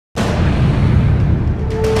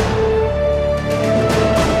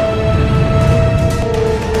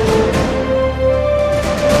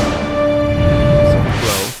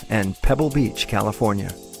Pebble Beach, California.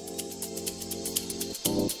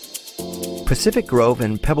 Pacific Grove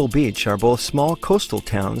and Pebble Beach are both small coastal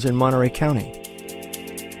towns in Monterey County.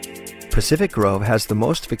 Pacific Grove has the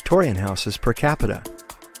most Victorian houses per capita,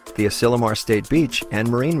 the Asilomar State Beach and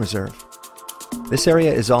Marine Reserve. This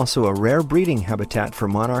area is also a rare breeding habitat for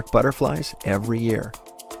monarch butterflies every year.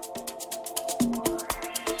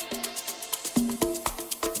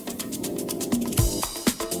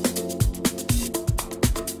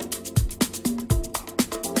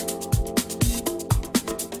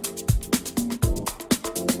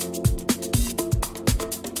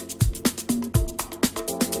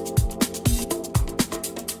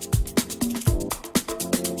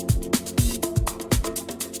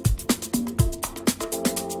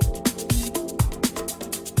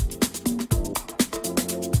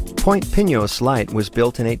 Point Pinos Light was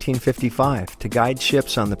built in 1855 to guide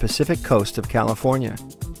ships on the Pacific coast of California.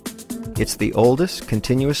 It's the oldest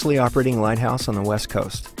continuously operating lighthouse on the West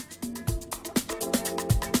Coast.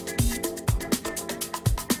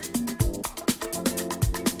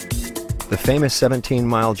 The famous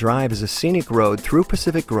 17-mile drive is a scenic road through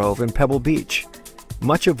Pacific Grove and Pebble Beach,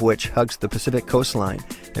 much of which hugs the Pacific coastline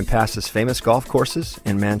and passes famous golf courses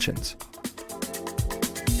and mansions.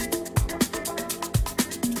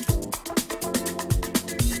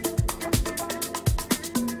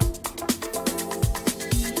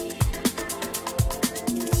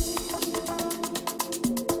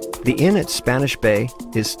 The inn at Spanish Bay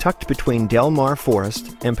is tucked between Del Mar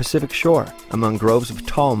Forest and Pacific Shore, among groves of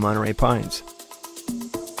tall Monterey pines.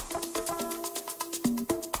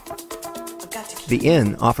 The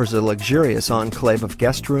inn offers a luxurious enclave of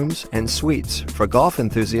guest rooms and suites for golf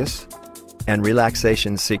enthusiasts and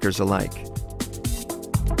relaxation seekers alike.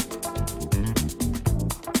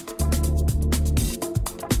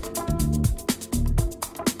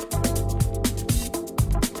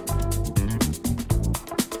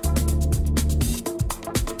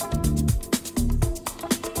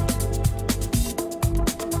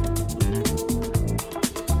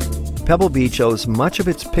 Pebble Beach owes much of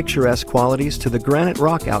its picturesque qualities to the granite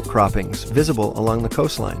rock outcroppings visible along the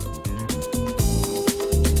coastline.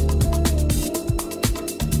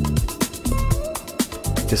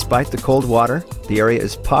 Despite the cold water, the area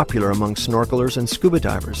is popular among snorkelers and scuba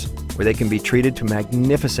divers, where they can be treated to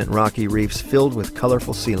magnificent rocky reefs filled with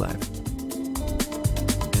colorful sea life.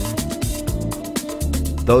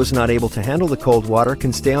 Those not able to handle the cold water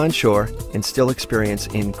can stay on shore and still experience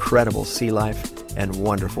incredible sea life and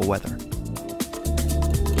wonderful weather.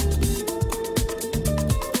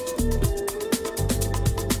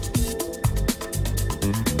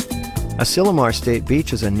 Asilomar State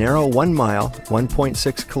Beach is a narrow 1-mile,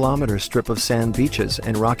 1.6-kilometer strip of sand beaches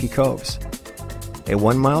and rocky coves. A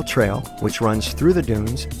 1-mile trail, which runs through the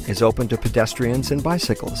dunes, is open to pedestrians and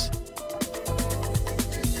bicycles.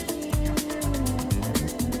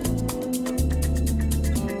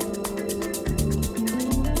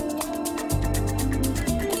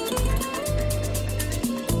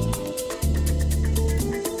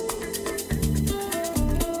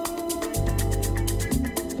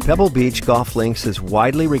 Pebble Beach Golf Links is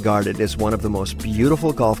widely regarded as one of the most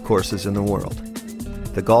beautiful golf courses in the world.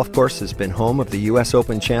 The golf course has been home of the U.S.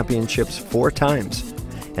 Open Championships 4 times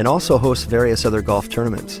and also hosts various other golf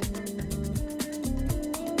tournaments.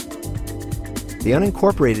 The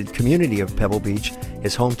unincorporated community of Pebble Beach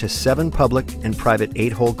is home to 7 public and private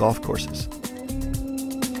 8-hole golf courses.